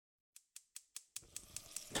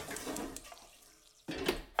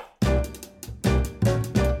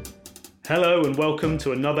Hello and welcome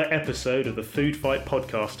to another episode of the Food Fight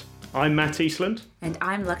podcast. I'm Matt Eastland. And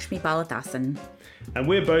I'm Lukxmi Balathasan. And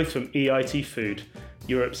we're both from EIT Food,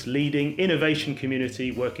 Europe's leading innovation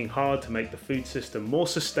community working hard to make the food system more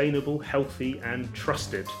sustainable, healthy and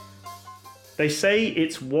trusted. They say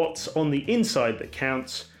it's what's on the inside that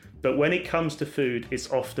counts, but when it comes to food, it's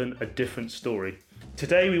often a different story.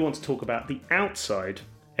 Today we want to talk about the outside,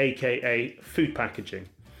 aka food packaging,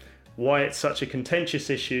 why it's such a contentious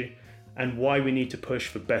issue, and why we need to push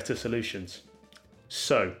for better solutions.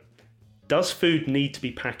 So, does food need to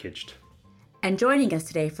be packaged? And joining us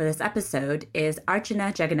today for this episode is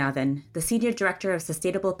Archana Jagannathan, the Senior Director of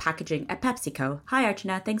Sustainable Packaging at Pepsico. Hi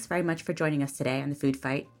Archana, thanks very much for joining us today on the Food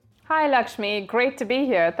Fight. Hi Lukxmi, great to be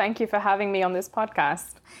here. Thank you for having me on this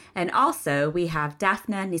podcast. And also we have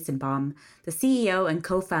Daphna Nissenbaum, the CEO and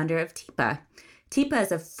co-founder of TIPA. TIPA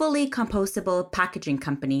is a fully compostable packaging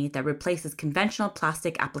company that replaces conventional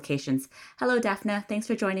plastic applications. Hello, Daphna. Thanks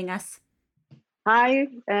for joining us. Hi.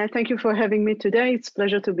 Thank you for having me today. It's a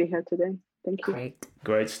pleasure to be here today. Thank you.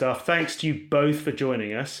 Great stuff. Thanks to you both for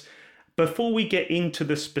joining us. Before we get into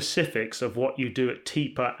the specifics of what you do at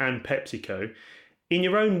TIPA and PepsiCo, in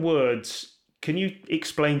your own words, can you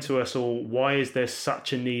explain to us all why is there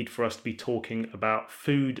such a need for us to be talking about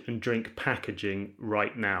food and drink packaging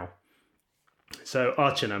right now? So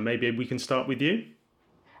Archana, maybe we can start with you.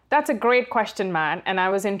 That's a great question, Matt. And I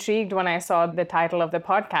was intrigued when I saw the title of the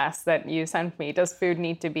podcast that you sent me, Does Food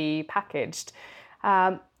Need to Be Packaged?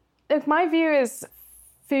 Look, my view is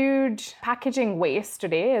food packaging waste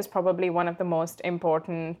today is probably one of the most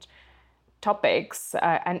important topics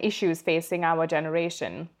and issues facing our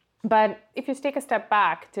generation. But if you take a step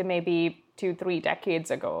back to maybe 2-3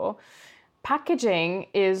 decades ago, packaging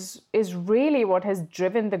is really what has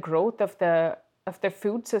driven the growth of the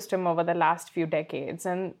food system over the last few decades.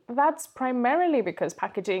 And that's primarily because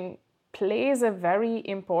packaging plays a very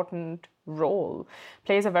important role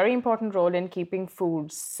in keeping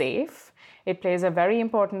food safe. It plays a very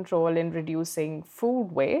important role in reducing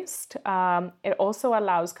food waste. It also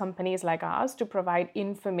allows companies like ours to provide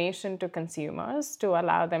information to consumers to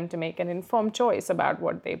allow them to make an informed choice about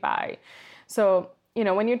what they buy. So,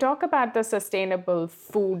 when you talk about the sustainable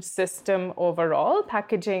food system overall,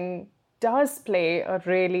 packaging does play a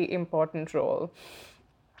really important role.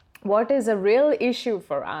 What is a real issue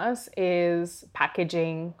for us is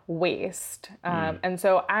packaging waste. And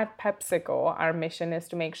so at PepsiCo, our mission is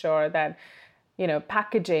to make sure that,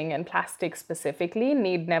 packaging and plastic specifically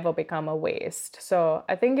need never become a waste. So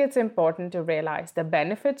I think it's important to realize the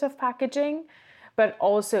benefits of packaging, but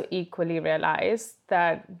also equally realize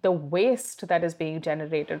that the waste that is being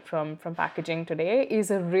generated from packaging today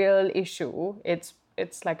is a real issue. It's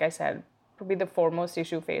like I said, probably the foremost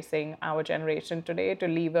issue facing our generation today to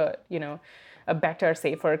leave a better,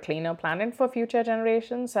 safer, cleaner planet for future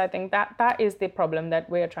generations. So I think that is the problem that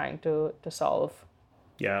we're trying to solve.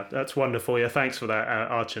 Yeah, that's wonderful. Yeah, thanks for that,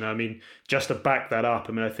 Archana. I mean, just to back that up,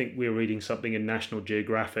 I think we were reading something in National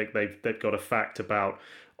Geographic. They've got a fact about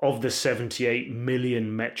of the 78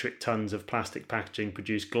 million metric tons of plastic packaging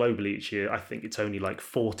produced globally each year, I think it's only like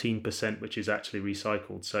 14% which is actually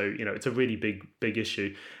recycled. So, it's a really big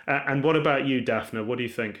issue. And what about you, Daphna? What do you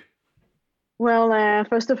think? Well,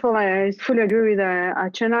 first of all, I fully agree with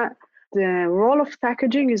Archana. The role of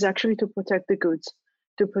packaging is actually to protect the goods,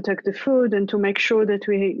 to protect the food, and to make sure that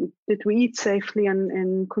we eat safely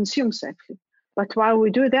and consume safely. But while we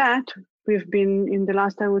do that, we've been in the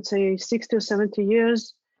last, I would say, 60 or 70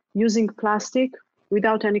 years using plastic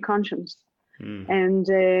without any conscience. And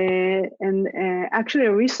actually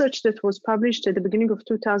a research that was published at the beginning of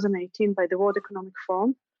 2018 by the World Economic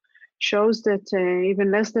Forum shows that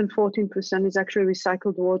even less than 14% is actually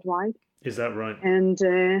recycled worldwide. Is that right? And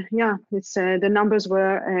it's the numbers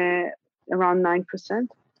were around 9%.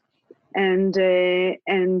 And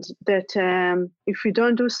that if we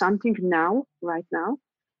don't do something right now,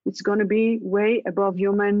 it's going to be way above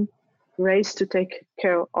human race to take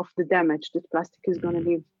care of the damage that plastic is going to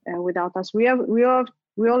leave without us. We all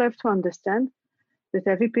have to understand that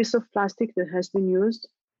every piece of plastic that has been used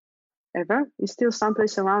ever is still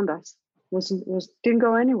someplace around us. Didn't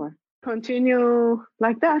go anywhere. Continue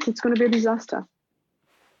like that, it's going to be a disaster.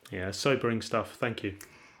 Yeah, sobering stuff. Thank you.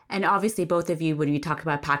 And obviously, both of you, when we talk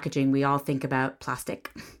about packaging, we all think about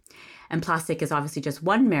plastic. And plastic is obviously just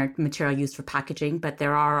one material used for packaging, but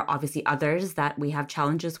there are obviously others that we have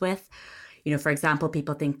challenges with. For example,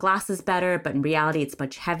 people think glass is better, but in reality, it's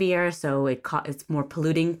much heavier. So it's more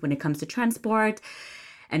polluting when it comes to transport.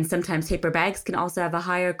 And sometimes paper bags can also have a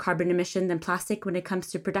higher carbon emission than plastic when it comes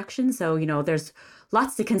to production. So, there's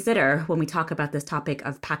lots to consider when we talk about this topic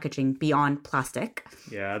of packaging beyond plastic.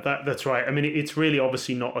 Yeah, that's right. I mean, it's really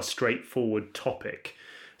obviously not a straightforward topic.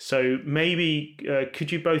 So maybe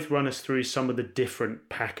could you both run us through some of the different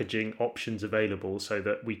packaging options available so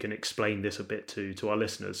that we can explain this a bit to our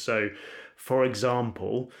listeners? So, for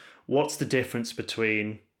example, what's the difference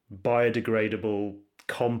between biodegradable,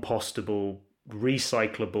 compostable,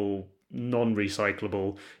 recyclable,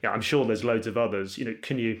 non-recyclable? Yeah, I'm sure there's loads of others.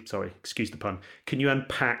 Can you, sorry, excuse the pun, can you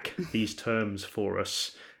unpack these terms for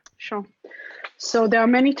us? Sure. So there are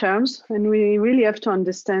many terms, and we really have to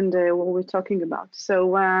understand what we're talking about. So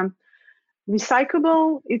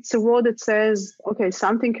recyclable, it's a word that says, okay,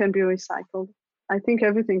 something can be recycled. I think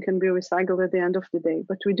everything can be recycled at the end of the day.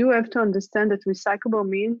 But we do have to understand that recyclable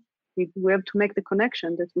means, we have to make the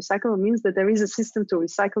connection that recyclable means that there is a system to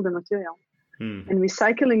recycle the material. And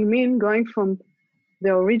recycling means going from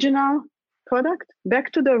the original product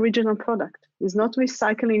back to the original product. It's not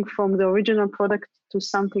recycling from the original product to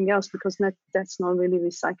something else, because that's not really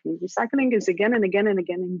recycling. Recycling is again and again and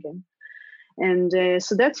again and again. And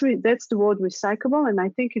so that's the word recyclable. And I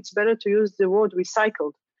think it's better to use the word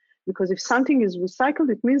recycled, because if something is recycled,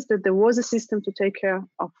 it means that there was a system to take care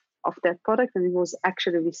of that product and it was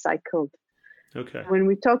actually recycled. Okay. When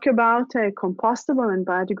we talk about compostable and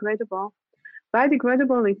biodegradable,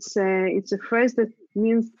 it's a phrase that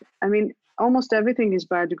means, almost everything is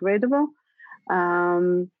biodegradable.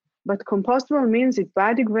 But compostable means it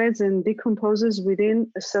biodegrades and decomposes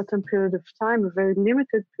within a certain period of time, a very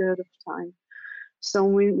limited period of time. So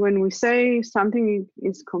when we say something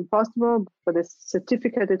is compostable, but the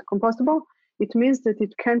certificate is compostable, it means that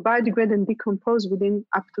it can biodegrade and decompose within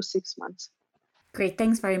up to 6 months. Great.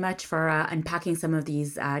 Thanks very much for unpacking some of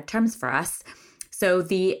these terms for us. So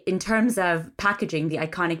in terms of packaging, the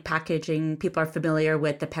iconic packaging, people are familiar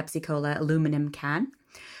with the Pepsi-Cola aluminum can.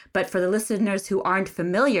 But for the listeners who aren't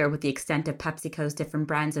familiar with the extent of PepsiCo's different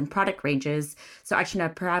brands and product ranges, so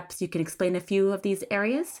Archana, perhaps you can explain a few of these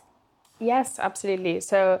areas? Yes, absolutely.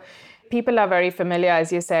 So people are very familiar,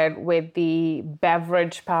 as you said, with the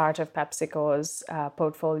beverage part of PepsiCo's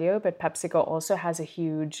portfolio, but PepsiCo also has a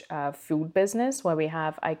huge food business where we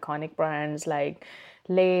have iconic brands like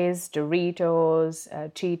Lay's, Doritos,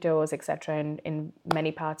 Cheetos, etc. in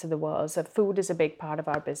many parts of the world. So food is a big part of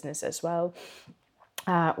our business as well.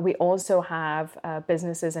 We also have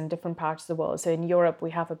businesses in different parts of the world. So in Europe,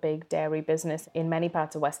 we have a big dairy business. In many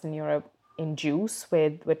parts of Western Europe, in juice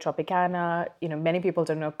with Tropicana. Many people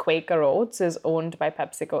don't know Quaker Oats is owned by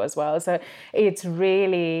PepsiCo as well. So it's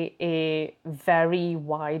really a very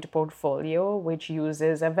wide portfolio, which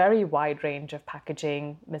uses a very wide range of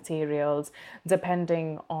packaging materials,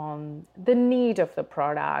 depending on the need of the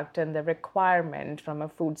product and the requirement from a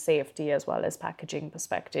food safety as well as packaging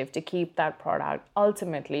perspective to keep that product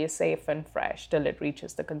ultimately safe and fresh till it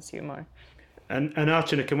reaches the consumer. And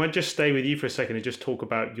Archana, can I just stay with you for a second and just talk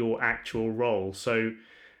about your actual role? So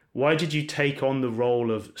why did you take on the role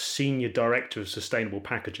of Senior Director of Sustainable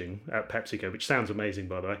Packaging at PepsiCo, which sounds amazing,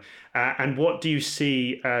 by the way? And what do you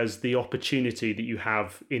see as the opportunity that you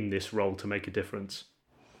have in this role to make a difference?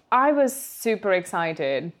 I was super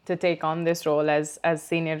excited to take on this role as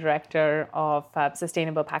Senior Director of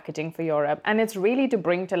Sustainable Packaging for Europe. And it's really to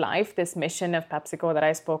bring to life this mission of PepsiCo that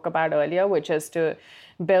I spoke about earlier, which is to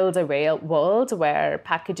build a world where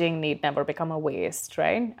packaging need never become a waste,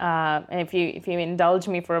 right? And if you indulge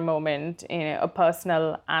me for a moment, a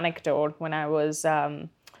personal anecdote, when I was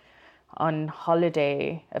on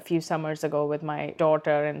holiday a few summers ago with my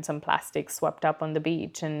daughter and some plastic swept up on the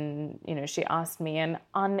beach, and she asked me an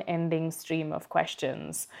unending stream of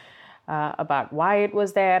questions about why it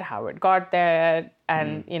was there, how it got there,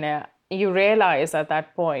 and you realize at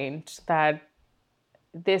that point that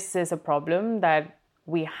this is a problem that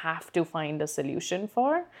we have to find a solution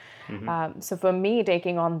for. So for me,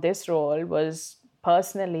 taking on this role was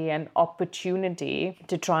personally an opportunity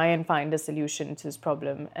to try and find a solution to this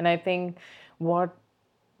problem. And I think what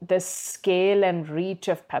the scale and reach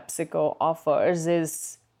of PepsiCo offers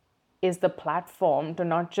is the platform to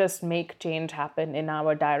not just make change happen in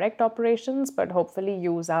our direct operations, but hopefully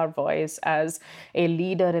use our voice as a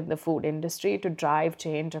leader in the food industry to drive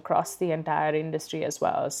change across the entire industry as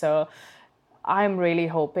well. So I'm really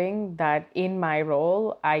hoping that in my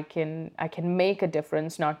role, I can make a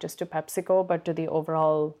difference, not just to PepsiCo, but to the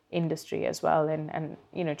overall industry as well, and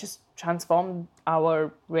just transform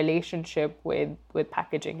our relationship with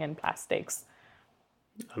packaging and plastics.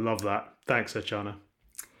 I love that. Thanks, Archana.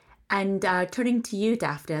 And turning to you,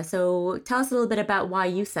 Daphna, so tell us a little bit about why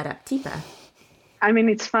you set up TIPA. I mean,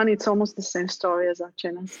 it's fun. It's almost the same story as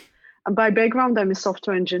Archana's. By background, I'm a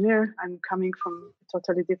software engineer. I'm coming from a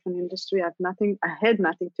totally different industry. I had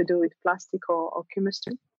nothing to do with plastic or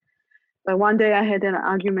chemistry. But one day I had an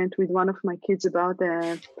argument with one of my kids about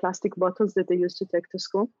the plastic bottles that they used to take to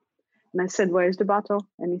school. And I said, "Where's the bottle?"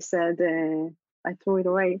 And he said, "I threw it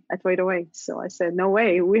away. I threw it away." So I said, "No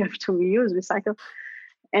way. We have to reuse, recycle."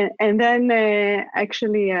 And then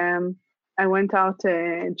I went out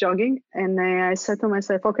jogging, and I said to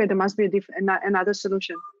myself, "Okay, there must be another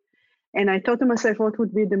solution." And I thought to myself, what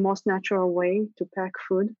would be the most natural way to pack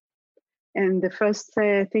food? And the first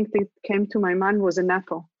thing that came to my mind was an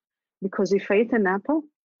apple. Because if I eat an apple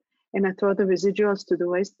and I throw the residuals to the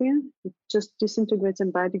waste bin, it just disintegrates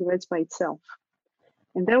and biodegrades by itself.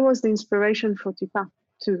 And that was the inspiration for TIPA,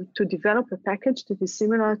 to develop a package that is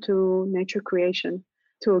similar to nature creation,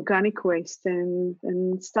 to organic waste,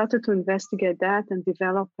 and started to investigate that and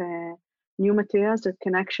develop new materials that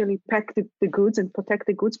can actually pack the goods and protect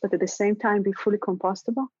the goods, but at the same time be fully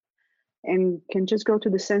compostable and can just go to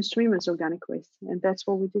the same stream as organic waste. And that's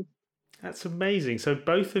what we did. That's amazing. So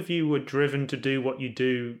both of you were driven to do what you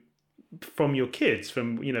do from your kids,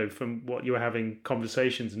 from what you were having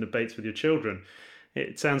conversations and debates with your children.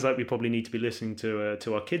 It sounds like we probably need to be listening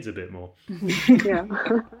to our kids a bit more. Yeah,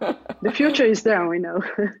 the future is there, we know.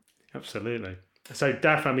 Absolutely. So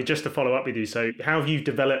Daphna, just to follow up with you, so how have you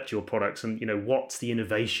developed your products, and what's the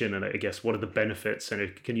innovation, and I guess what are the benefits,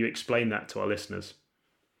 and can you explain that to our listeners?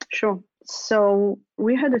 Sure. So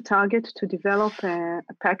we had a target to develop a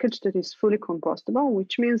package that is fully compostable,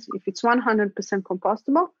 which means if it's 100%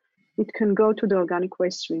 compostable, it can go to the organic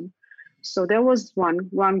waste stream. So there was one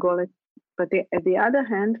goal. But at the other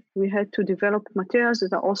hand, we had to develop materials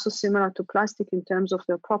that are also similar to plastic in terms of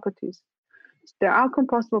their properties. There are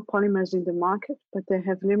compostable polymers in the market, but they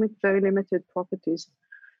have very limited properties.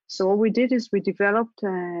 So what we did is we developed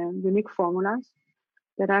unique formulas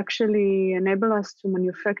that actually enable us to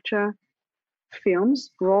manufacture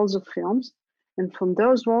films, rolls of films. And from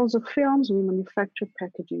those rolls of films, we manufacture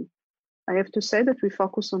packaging. I have to say that we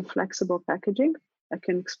focus on flexible packaging. I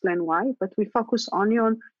can explain why, but we focus only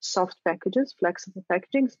on soft packages, flexible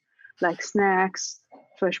packagings, like snacks,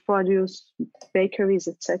 fresh produce, bakeries,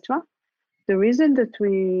 etc. The reason that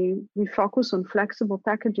we focus on flexible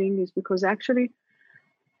packaging is because actually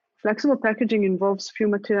flexible packaging involves few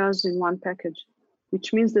materials in one package,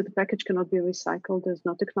 which means that the package cannot be recycled. There's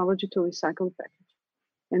no technology to recycle the package.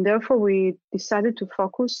 And therefore, we decided to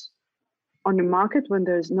focus on a market when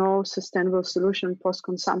there's no sustainable solution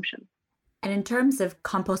post-consumption. And in terms of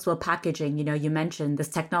compostable packaging, you mentioned this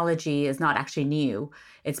technology is not actually new.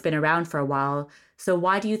 It's been around for a while. So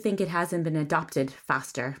why do you think it hasn't been adopted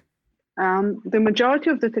faster? The majority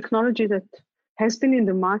of the technology that has been in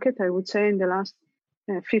the market, I would say in the last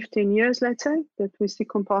 15 years, let's say, that we see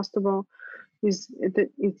compostable,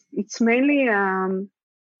 it's mainly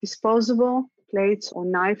disposable plates or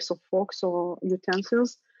knives or forks or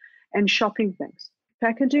utensils and shopping bags.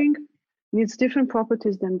 Packaging needs different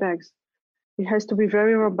properties than bags. It has to be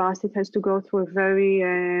very robust. It has to go through a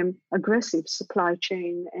very aggressive supply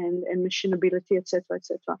chain and machinability, etc.,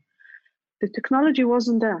 etc. The technology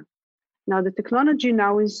wasn't there. Now the technology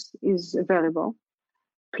now is available.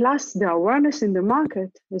 Plus, the awareness in the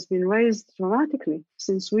market has been raised dramatically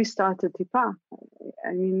since we started TIPA.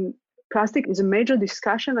 I mean, plastic is a major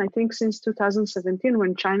discussion, I think, since 2017,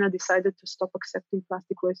 when China decided to stop accepting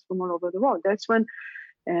plastic waste from all over the world. That's when,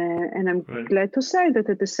 and I'm glad to say that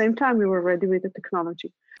at the same time, we were ready with the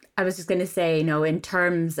technology. I was just going to say, in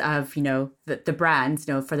terms of, the brands,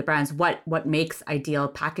 for the brands, what makes ideal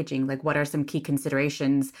packaging? Like, what are some key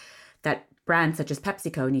considerations that brands such as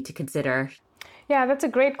PepsiCo need to consider? Yeah, that's a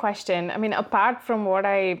great question. I mean, apart from what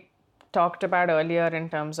I talked about earlier in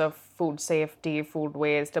terms of food safety, food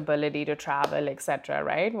waste, ability to travel, etc.,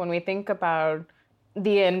 right? When we think about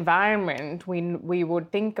the environment, we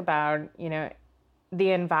would think about,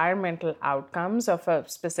 the environmental outcomes of a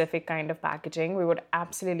specific kind of packaging. We would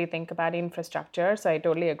absolutely think about infrastructure. So I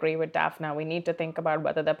totally agree with Daphna. We need to think about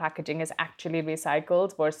whether the packaging is actually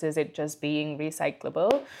recycled versus it just being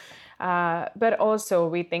recyclable. But also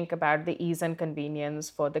we think about the ease and convenience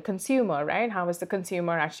for the consumer, right? How is the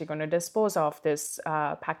consumer actually going to dispose of this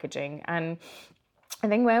packaging? And I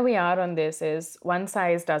think where we are on this is one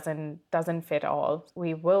size doesn't fit all.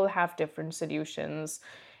 We will have different solutions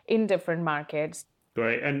in different markets.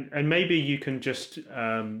 Great. And maybe you can just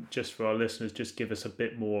for our listeners, just give us a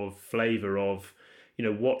bit more flavor of,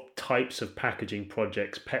 what types of packaging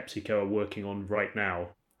projects PepsiCo are working on right now.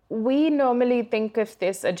 We normally think of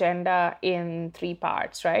this agenda in three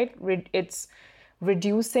parts, right? It's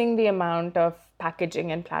reducing the amount of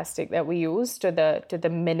packaging and plastic that we use to the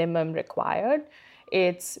minimum required.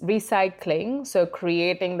 It's recycling, so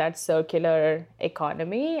creating that circular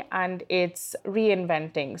economy, and it's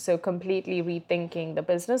reinventing, so completely rethinking the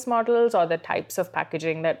business models or the types of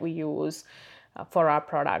packaging that we use for our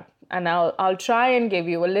product. And I'll try and give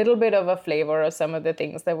you a little bit of a flavor of some of the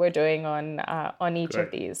things that we're doing on each Great.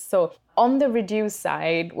 of these. So on the reduce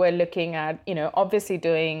side, we're looking at, obviously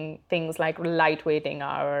doing things like lightweighting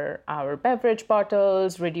our beverage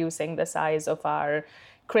bottles, reducing the size of our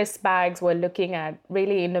crisp bags. We're looking at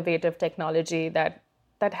really innovative technology that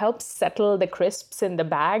helps settle the crisps in the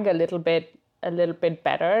bag a little bit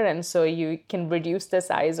better, and so you can reduce the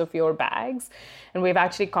size of your bags. And we've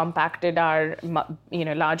actually compacted our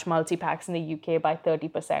large multi-packs in the UK by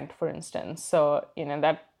 30%, for instance. So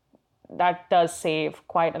that does save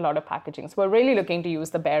quite a lot of packaging. So we're really looking to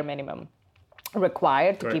use the bare minimum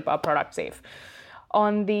required to keep our product safe.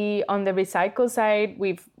 On the recycle side,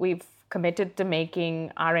 we've committed to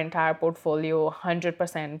making our entire portfolio 100%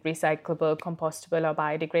 recyclable, compostable, or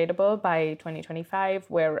biodegradable by 2025.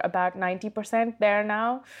 We're about 90% there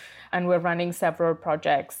now, and we're running several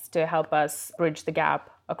projects to help us bridge the gap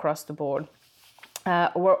across the board.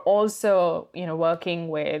 We're also, working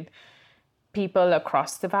with people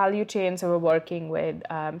across the value chain. So we're working with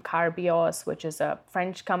Carbios, which is a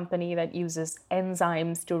French company that uses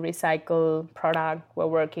enzymes to recycle product. We're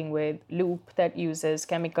working with Loop that uses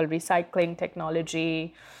chemical recycling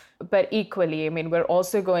technology. But equally, we're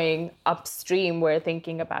also going upstream. We're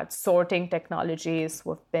thinking about sorting technologies.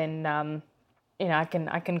 We've been I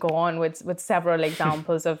can go on with several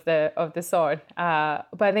examples of the sort. But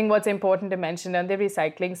I think what's important to mention on the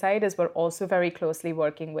recycling side is we're also very closely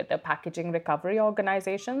working with the packaging recovery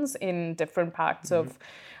organizations in different parts of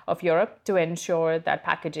Europe to ensure that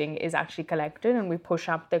packaging is actually collected, and we push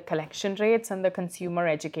up the collection rates and the consumer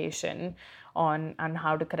education on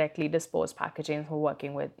how to correctly dispose packaging. We're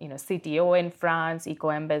working with CTO in France,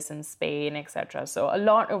 EcoEmbes in Spain, etc. So a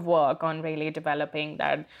lot of work on really developing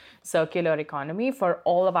that circular economy for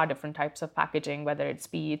all of our different types of packaging, whether it's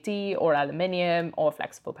PET or aluminium or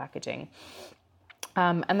flexible packaging.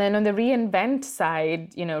 And then on the reinvent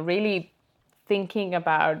side, really thinking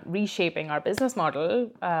about reshaping our business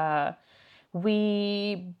model.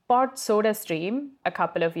 We bought SodaStream a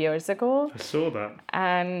couple of years ago. I saw that.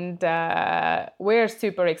 And we're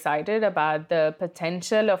super excited about the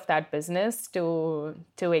potential of that business to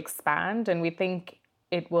expand. And we think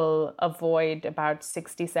it will avoid about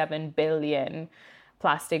 67 billion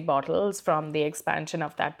plastic bottles from the expansion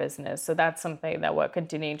of that business. So that's something that we're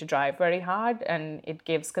continuing to drive very hard. And it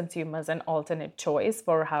gives consumers an alternate choice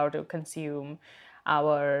for how to consume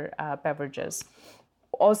our beverages.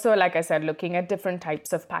 Also, like I said, looking at different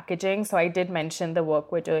types of packaging. So I did mention the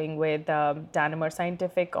work we're doing with Danimer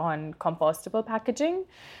Scientific on compostable packaging.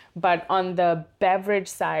 But on the beverage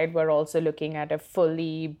side, we're also looking at a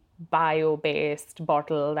fully bio-based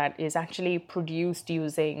bottle that is actually produced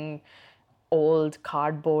using old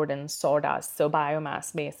cardboard and sawdust, so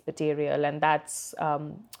biomass-based material. And that's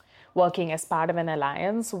working as part of an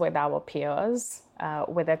alliance with our peers,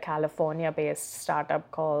 with a California-based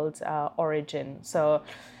startup called Origin. So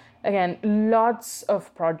again, lots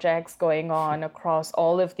of projects going on across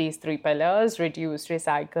all of these three pillars: reduce,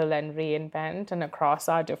 recycle, and reinvent, and across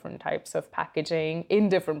our different types of packaging in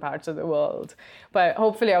different parts of the world. But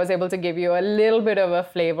hopefully I was able to give you a little bit of a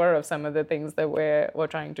flavor of some of the things that we're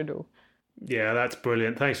trying to do. Yeah, that's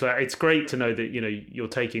brilliant. Thanks for that. It's great to know that you're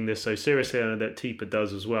taking this so seriously, and that TIPA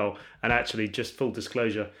does as well. And actually, just full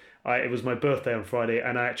disclosure, it was my birthday on Friday,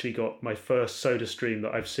 and I actually got my first SodaStream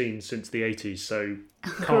that I've seen since the 80s. So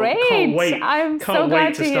can't wait. I'm can't so wait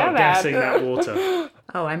glad to to start hear that. gassing that water.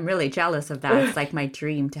 Oh, I'm really jealous of that. It's like my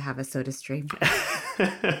dream to have a SodaStream.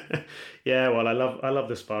 Yeah, well, I love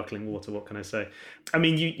the sparkling water. What can I say? I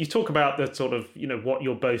mean, you talk about the sort of what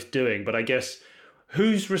you're both doing, but I guess,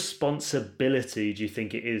 whose responsibility do you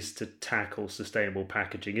think it is to tackle sustainable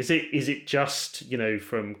packaging? Is it just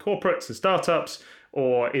from corporates and startups,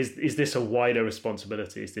 or is this a wider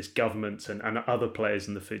responsibility? Is this governments and other players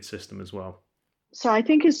in the food system as well? So I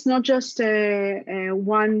think it's not just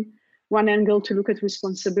one angle to look at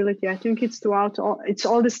responsibility. I think it's it's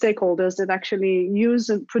all the stakeholders that actually use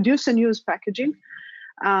and produce and use packaging.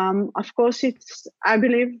 Of course, I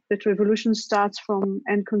believe that revolution starts from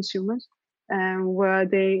end consumers, where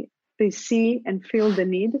they see and feel the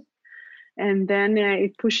need, and then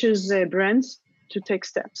it pushes brands to take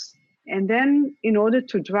steps. And then, in order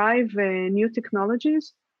to drive new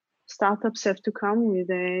technologies, startups have to come with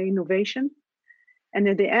innovation. And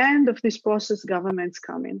at the end of this process, governments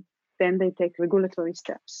come in. Then they take regulatory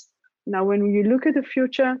steps. Now, when you look at the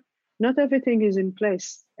future, not everything is in place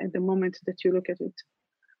at the moment that you look at it.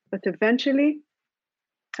 But eventually,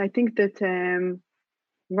 I think that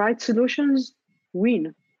right solutions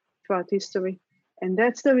win throughout history. And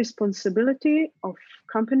that's the responsibility of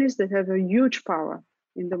companies that have a huge power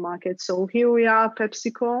in the market. So here we are,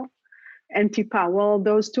 PepsiCo and TIPA. Well,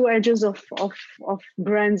 those two edges of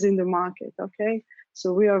brands in the market, okay?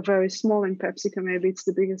 So we are very small in PepsiCo. Maybe it's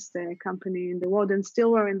the biggest company in the world. And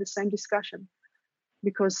still we're in the same discussion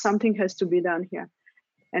because something has to be done here.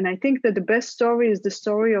 And I think that the best story is the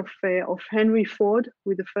story of Henry Ford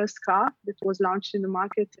with the first car that was launched in the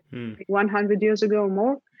market 100 years ago or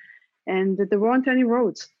more. And there weren't any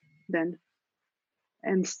roads then.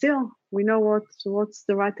 And still, we know what's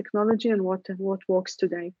the right technology and what works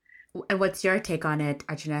today. And what's your take on it,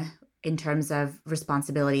 Archana, in terms of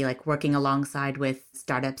responsibility, like working alongside with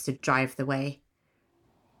startups to drive the way?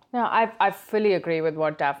 No, I fully agree with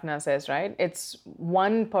what Daphna says, right? It's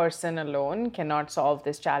one person alone cannot solve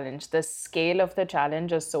this challenge. The scale of the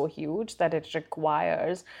challenge is so huge that it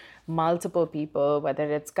requires multiple people, whether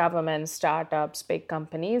it's governments, startups, big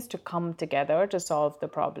companies, to come together to solve the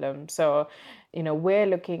problem. So, we're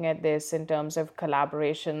looking at this in terms of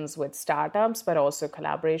collaborations with startups, but also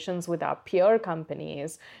collaborations with our peer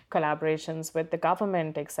companies, collaborations with the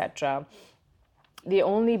government, etc. The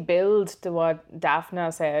only build to what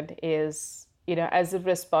Daphna said is, as a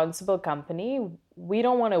responsible company, we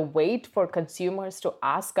don't want to wait for consumers to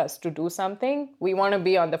ask us to do something. We want to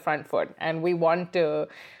be on the front foot, and we want to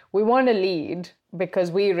lead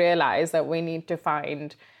because we realize that we need to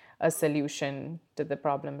find a solution to the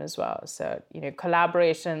problem as well. So,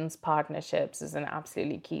 collaborations, partnerships is an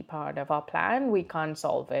absolutely key part of our plan. We can't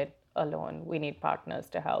solve it alone. We need partners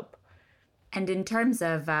to help. And in terms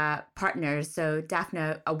of partners, so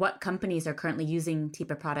Daphna, what companies are currently using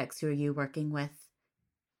TIPA products? Who are you working with?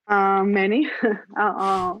 Many.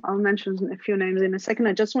 I'll mention a few names in a second.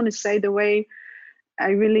 I just want to say the way I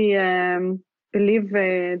really believe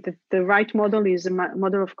that the right model is a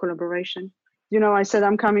model of collaboration. I said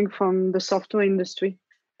I'm coming from the software industry,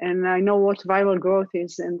 and I know what viral growth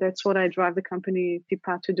is, and that's what I drive the company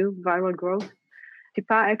TIPA to do, viral growth.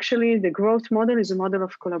 TIPA, actually, the growth model is a model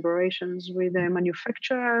of collaborations with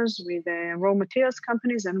manufacturers, with raw materials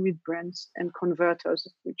companies, and with brands and converters,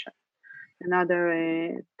 which are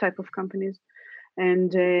another type of companies.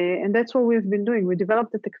 And that's what we've been doing. We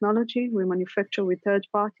develop the technology, we manufacture with third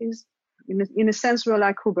parties. In a sense, we're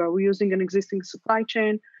like Uber. We're using an existing supply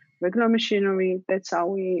chain, regular machinery. That's how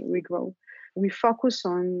we grow. We focus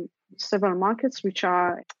on several markets, which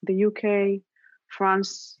are the UK,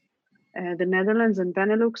 France, the Netherlands and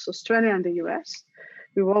Benelux, Australia and the US.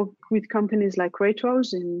 We work with companies like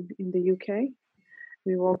Waitrose in the UK.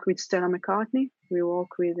 We work with Stella McCartney. We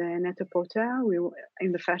work with Net-a-Porter. We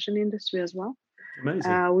in the fashion industry as well. Amazing. We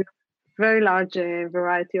have a very large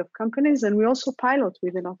variety of companies, and we also pilot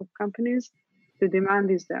with a lot of companies. The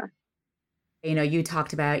demand is there. You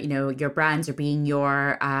talked about, your brands are being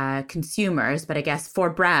your consumers, but I guess for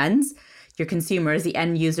brands, your consumers, the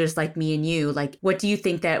end users like me and you, like, what do you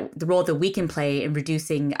think that the role that we can play in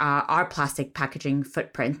reducing our plastic packaging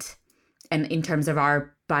footprint and in terms of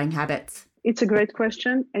our buying habits? It's a great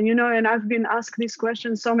question. And, and I've been asked this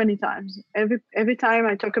question so many times. Every time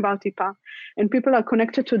I talk about TIPA, and people are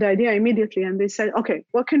connected to the idea immediately, and they say, okay,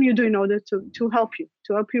 what can you do in order to help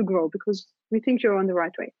you grow? Because we think you're on the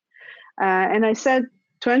right way. And I said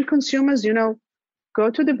to end consumers, go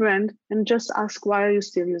to the brand and just ask, why are you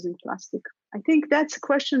still using plastic? I think that's a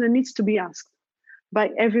question that needs to be asked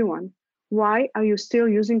by everyone. Why are you still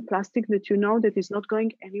using plastic that you know that is not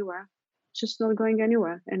going anywhere? Just not going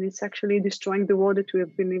anywhere. And it's actually destroying the world that we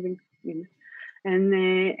have been living in.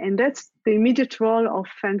 And that's the immediate role of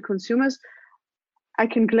end consumers. I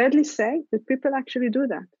can gladly say that people actually do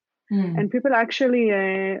that. And people actually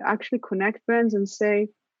connect brands and say,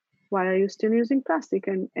 why are you still using plastic?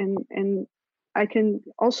 And I can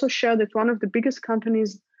also share that one of the biggest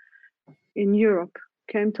companies in Europe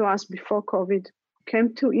came to us before COVID,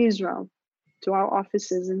 came to Israel, to our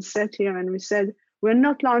offices and sat here and we said, we're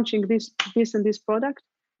not launching this and this product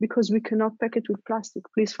because we cannot pack it with plastic.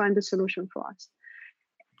 Please find a solution for us.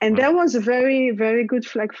 And that was a very, very good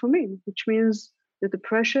flag for me, which means that the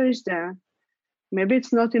pressure is there. Maybe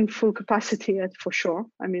it's not in full capacity yet, for sure.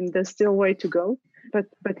 I mean, there's still a way to go, but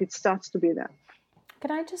it starts to be there.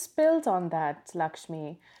 Can I just build on that,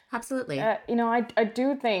 Lukxmi? Absolutely. I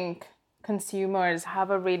do think consumers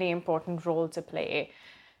have a really important role to play.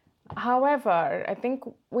 However, I think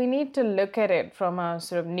we need to look at it from a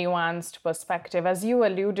sort of nuanced perspective. As you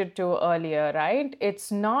alluded to earlier, right?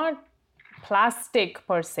 It's not plastic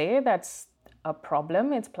per se that's a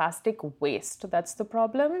problem. It's plastic waste that's the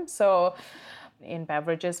problem. So in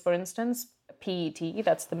beverages, for instance, PET,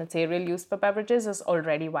 that's the material used for beverages, is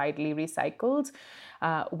already widely recycled.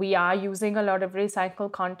 We are using a lot of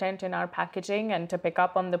recycled content in our packaging. And to pick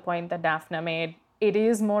up on the point that Daphna made, it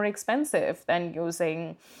is more expensive than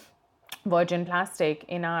using virgin plastic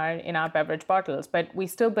in our beverage bottles, but we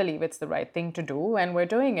still believe it's the right thing to do, and we're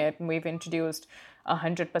doing it. And we've introduced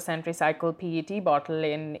 100% recycled PET bottle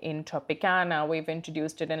in Tropicana. We've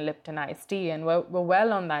introduced it in Lipton iced tea, and we're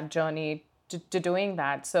well on that journey to doing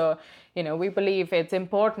that. So, we believe it's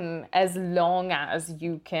important as long as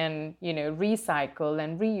you can, recycle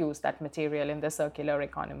and reuse that material in the circular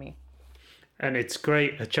economy. And it's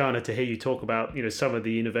great, Archana, to hear you talk about, some of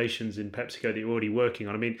the innovations in PepsiCo that you're already working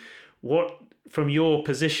on. I mean, what, from your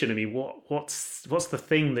position, what's the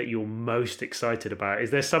thing that you're most excited about? Is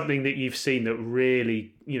there something that you've seen that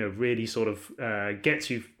really, really sort of gets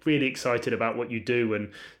you really excited about what you do,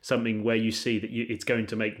 and something where you see that it's going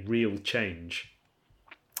to make real change?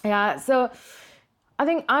 Yeah, so I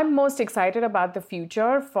think I'm most excited about the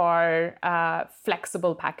future for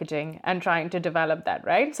flexible packaging and trying to develop that,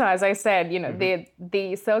 right? So as I said,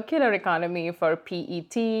 the circular economy for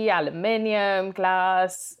PET, aluminium,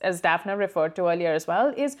 glass, as Daphna referred to earlier as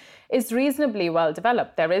well, is reasonably well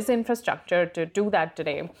developed. There is infrastructure to do that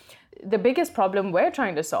today. The biggest problem we're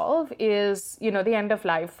trying to solve is, the end of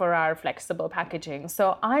life for our flexible packaging.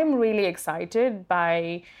 So I'm really excited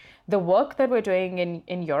by the work that we're doing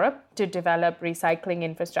in Europe to develop recycling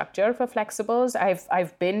infrastructure for flexibles.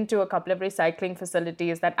 I've been to a couple of recycling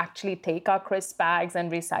facilities that actually take our crisp bags and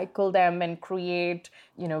recycle them and create,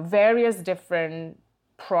 various different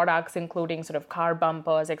products, including sort of car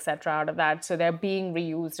bumpers, etc., out of that. So they're being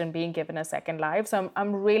reused and being given a second life. So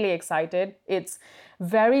I'm really excited. It's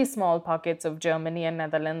very small pockets of Germany and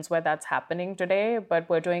Netherlands where that's happening today, but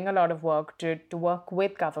we're doing a lot of work to work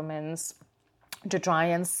with governments to try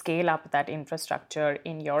and scale up that infrastructure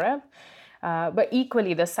in Europe. But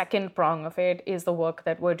equally, the second prong of it is the work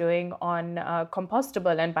that we're doing on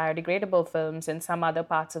compostable and biodegradable films in some other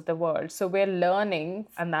parts of the world. So we're learning,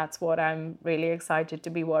 and that's what I'm really excited to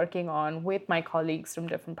be working on with my colleagues from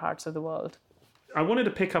different parts of the world. I wanted to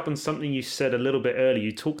pick up on something you said a little bit earlier.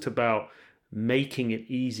 You talked about making it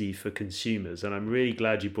easy for consumers, and I'm really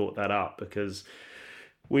glad you brought that up, because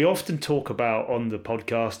we often talk about on the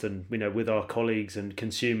podcast and, with our colleagues and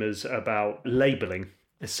consumers about labeling.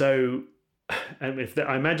 So I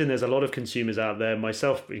imagine there's a lot of consumers out there,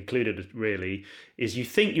 myself included really, is you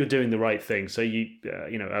think you're doing the right thing. So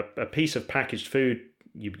a piece of packaged food,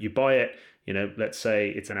 you buy it, let's say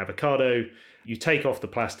it's an avocado, you take off the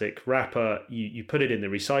plastic wrapper, you put it in the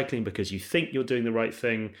recycling because you think you're doing the right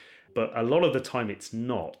thing, but a lot of the time it's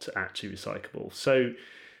not actually recyclable.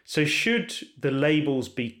 So should the labels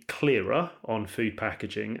be clearer on food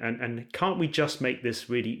packaging, and can't we just make this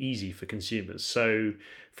really easy for consumers? So,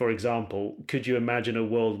 for example, could you imagine a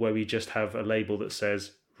world where we just have a label that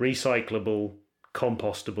says recyclable,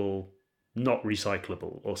 compostable, not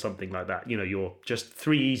recyclable, or something like that? You're just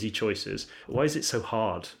 3 easy choices. Why is it so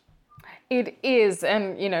hard? It is.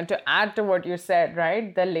 And, to add to what you said,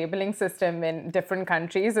 right, the labeling system in different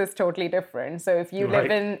countries is totally different. So if you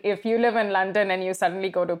live in London and you suddenly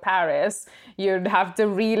go to Paris, you'd have to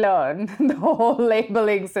relearn the whole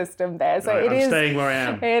labeling system there. So I'm staying where I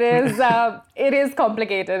am. It is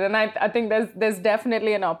complicated. And I think there's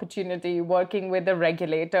definitely an opportunity working with the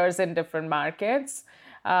regulators in different markets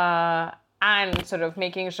and sort of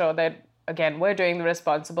making sure that, again, we're doing the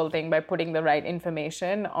responsible thing by putting the right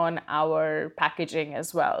information on our packaging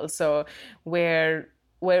as well. So we're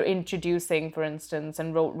introducing, for instance,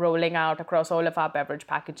 and rolling out across all of our beverage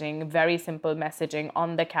packaging, very simple messaging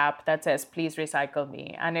on the cap that says, please recycle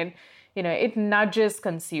me. And it nudges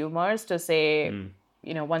consumers to say,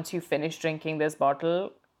 once you finish drinking this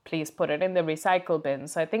bottle, please put it in the recycle bin.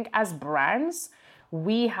 So I think as brands,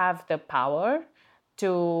 we have the power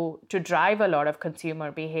to drive a lot of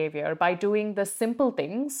consumer behavior by doing the simple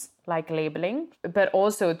things like labeling, but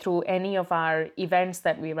also through any of our events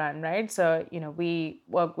that we run, right? So, we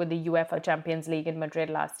worked with the UEFA Champions League in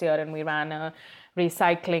Madrid last year, and we ran a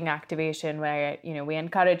recycling activation where, we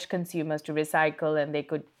encouraged consumers to recycle, and they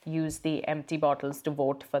could use the empty bottles to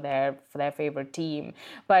vote for their favorite team.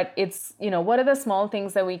 But it's, what are the small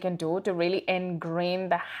things that we can do to really ingrain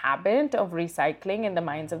the habit of recycling in the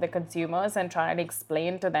minds of the consumers and try and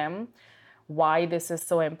explain to them why this is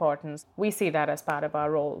so important. We see that as part of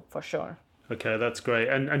our role for sure. Okay, that's great.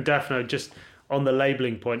 And Daphna, just on the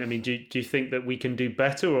labeling point, do you think that we can do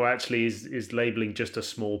better, or actually is labeling just a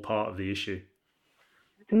small part of the issue?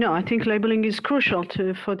 No, I think labeling is crucial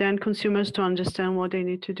for the end consumers to understand what they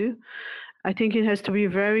need to do. I think it has to be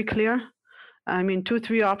very clear. I mean,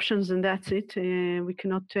 2-3 options and that's it. We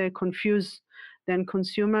cannot confuse then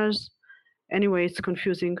consumers. Anyway, it's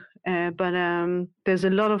confusing, but there's a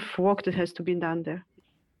lot of work that has to be done there.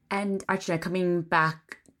 And Archana, coming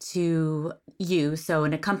back to you, so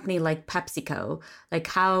in a company like PepsiCo, like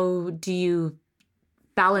how do you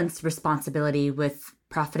balance responsibility with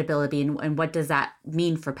profitability, and what does that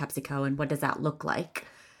mean for PepsiCo, and what does that look like?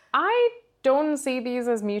 I don't see these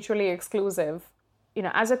as mutually exclusive.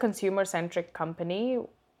 As a consumer-centric company,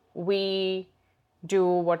 we do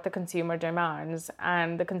what the consumer demands,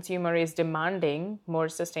 and the consumer is demanding more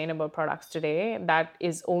sustainable products today. That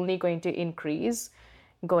is only going to increase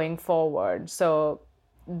going forward. So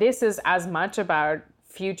this is as much about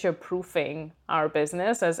future-proofing our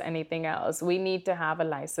business as anything else. We need to have a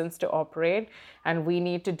license to operate, and we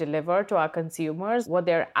need to deliver to our consumers what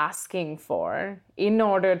they're asking for in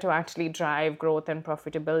order to actually drive growth and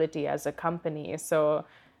profitability as a company. So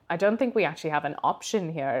I don't think we actually have an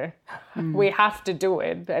option here. We have to do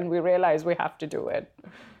it, and we realize we have to do it.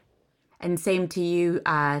 And same to you,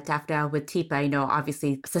 Daphna, with TIPA.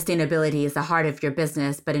 Obviously sustainability is the heart of your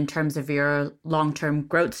business, but in terms of your long-term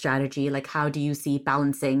growth strategy, like how do you see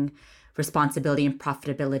balancing responsibility and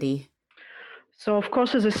profitability? So of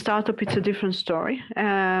course, as a startup, it's a different story.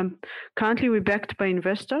 Currently, we're backed by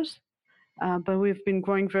investors, but we've been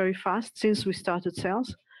growing very fast since we started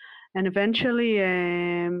sales. And eventually,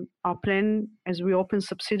 our plan as we open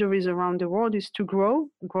subsidiaries around the world is to grow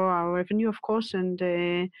our revenue, of course,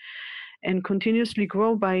 and continuously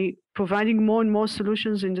grow by providing more and more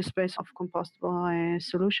solutions in the space of compostable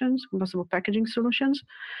solutions, compostable packaging solutions.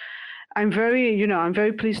 I'm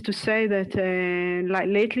very pleased to say that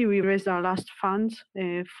lately we raised our last funds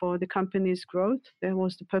for the company's growth. That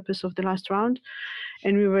was the purpose of the last round.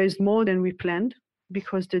 And we raised more than we planned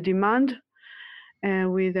because the demand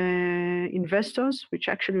with investors, which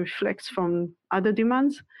actually reflects from other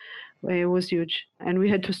demands, was huge. And we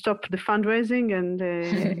had to stop the fundraising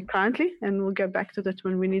and currently, and we'll get back to that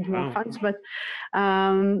when we need more funds. But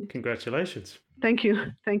congratulations. Thank you.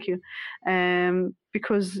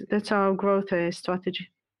 Because that's our growth strategy.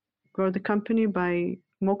 Grow the company by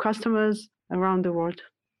more customers around the world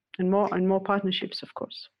and more partnerships, of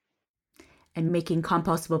course. And making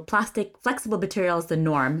compostable plastic, flexible materials the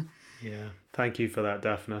norm. Yeah, thank you for that,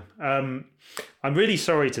 Daphna. I'm really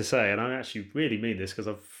sorry to say, and I actually really mean this because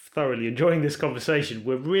I've thoroughly enjoying this conversation,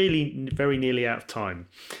 we're really very nearly out of time.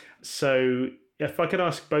 So if I could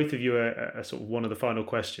ask both of you a sort of one of the final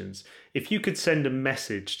questions, if you could send a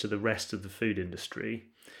message to the rest of the food industry,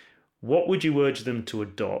 what would you urge them to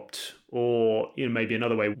adopt? Or maybe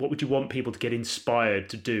another way, what would you want people to get inspired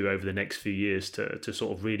to do over the next few years to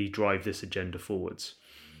sort of really drive this agenda forwards?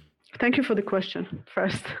 Thank you for the question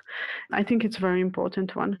first. I think it's a very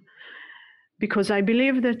important one because I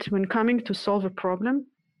believe that when coming to solve a problem,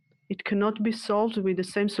 it cannot be solved with the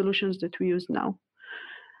same solutions that we use now.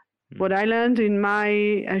 What I learned in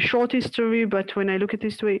my short history, but when I look at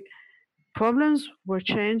history, problems were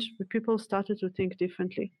changed when people started to think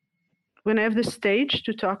differently. When I have the stage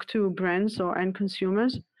to talk to brands or end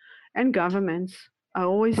consumers and governments, I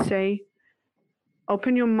always say,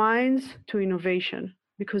 open your minds to innovation,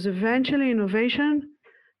 because eventually innovation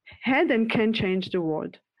had and can change the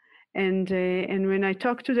world. And when I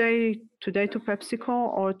talk today to PepsiCo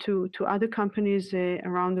or to other companies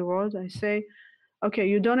around the world, I say, okay,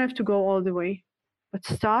 you don't have to go all the way, but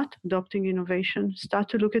start adopting innovation, start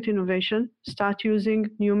to look at innovation, start using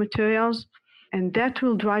new materials, and that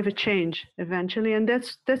will drive a change eventually. And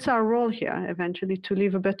that's our role here, eventually, to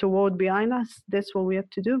leave a better world behind us. That's what we have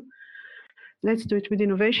to do. Let's do it with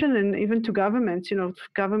innovation. And even to governments,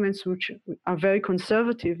 governments which are very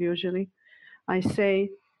conservative usually, I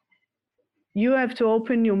say, you have to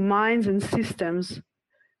open your minds and systems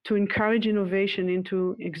to encourage innovation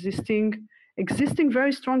into existing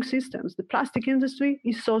very strong systems. The plastic industry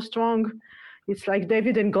is so strong. It's like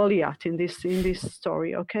David and Goliath in this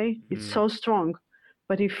story, okay? It's so strong.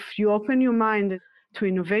 But if you open your mind to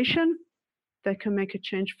innovation, that can make a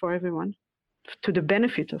change for everyone, to the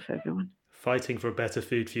benefit of everyone. Fighting for a better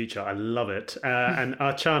food future. I love it. And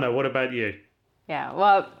Archana, what about you? Yeah,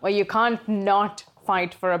 well, you can't not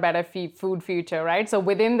fight for a better food future, right? So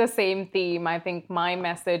within the same theme, I think my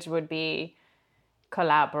message would be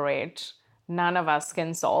collaborate. None of us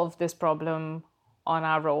can solve this problem on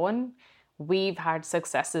our own. We've had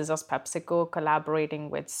successes as PepsiCo collaborating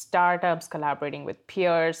with startups, collaborating with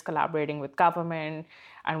peers, collaborating with government,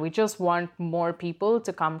 and we just want more people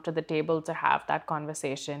to come to the table to have that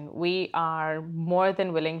conversation. We are more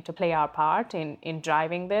than willing to play our part in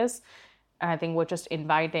driving this. And I think we're just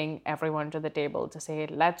inviting everyone to the table to say,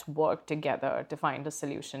 let's work together to find a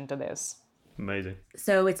solution to this. Amazing.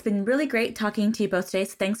 So it's been really great talking to you both today.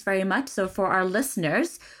 So thanks very much. So for our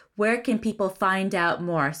listeners, where can people find out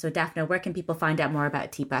more? So Daphna, where can people find out more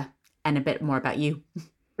about TIPA and a bit more about you?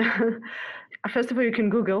 First of all, you can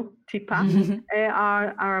Google TIPA.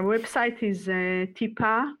 Our website is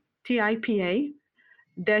TIPA,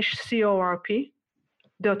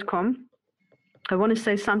 TIPA-CORP.com. I want to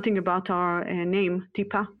say something about our name,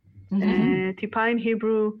 TIPA. TIPA in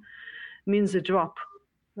Hebrew means a drop,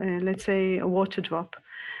 let's say a water drop.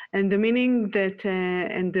 And the meaning that,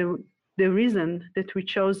 and the reason that we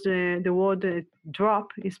chose the word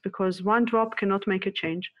drop is because one drop cannot make a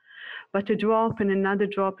change. But a drop and another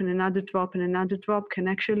drop and another drop and another drop can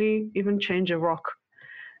actually even change a rock,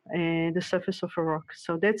 the surface of a rock.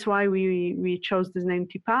 So that's why we chose the name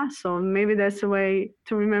TIPA. So maybe that's a way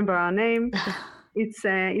to remember our name. It's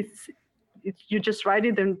you just write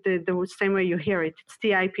it the same way you hear it. It's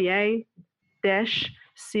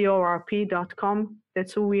TIPA-CORP.com.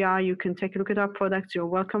 That's who we are. You can take a look at our products. You're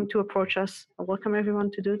welcome to approach us. I welcome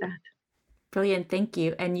everyone to do that. Brilliant. Thank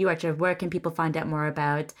you. And you, Archana, where can people find out more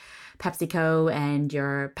about Pepsico and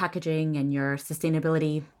your packaging and your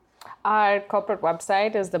sustainability? Our corporate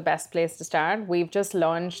website is the best place to start. We've just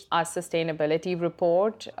launched our sustainability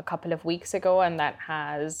report a couple of weeks ago, and that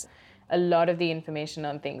has a lot of the information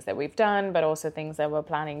on things that we've done, but also things that we're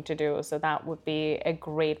planning to do. So that would be a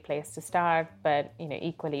great place to start. But,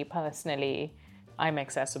 equally personally, I'm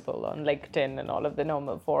accessible on LinkedIn and all of the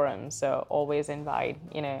normal forums. So always invite,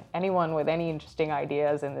 anyone with any interesting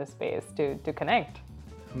ideas in this space to connect.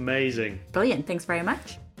 Amazing. Brilliant. Thanks very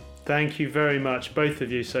much. Thank you very much, both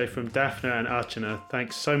of you. So from Daphna and Archana,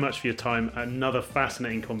 thanks so much for your time. Another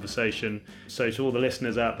fascinating conversation. So to all the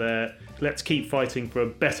listeners out there, let's keep fighting for a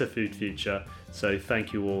better food future. So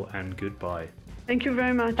thank you all and goodbye. Thank you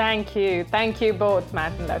very much. Thank you. Thank you both,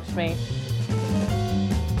 Matt and Lukxmi.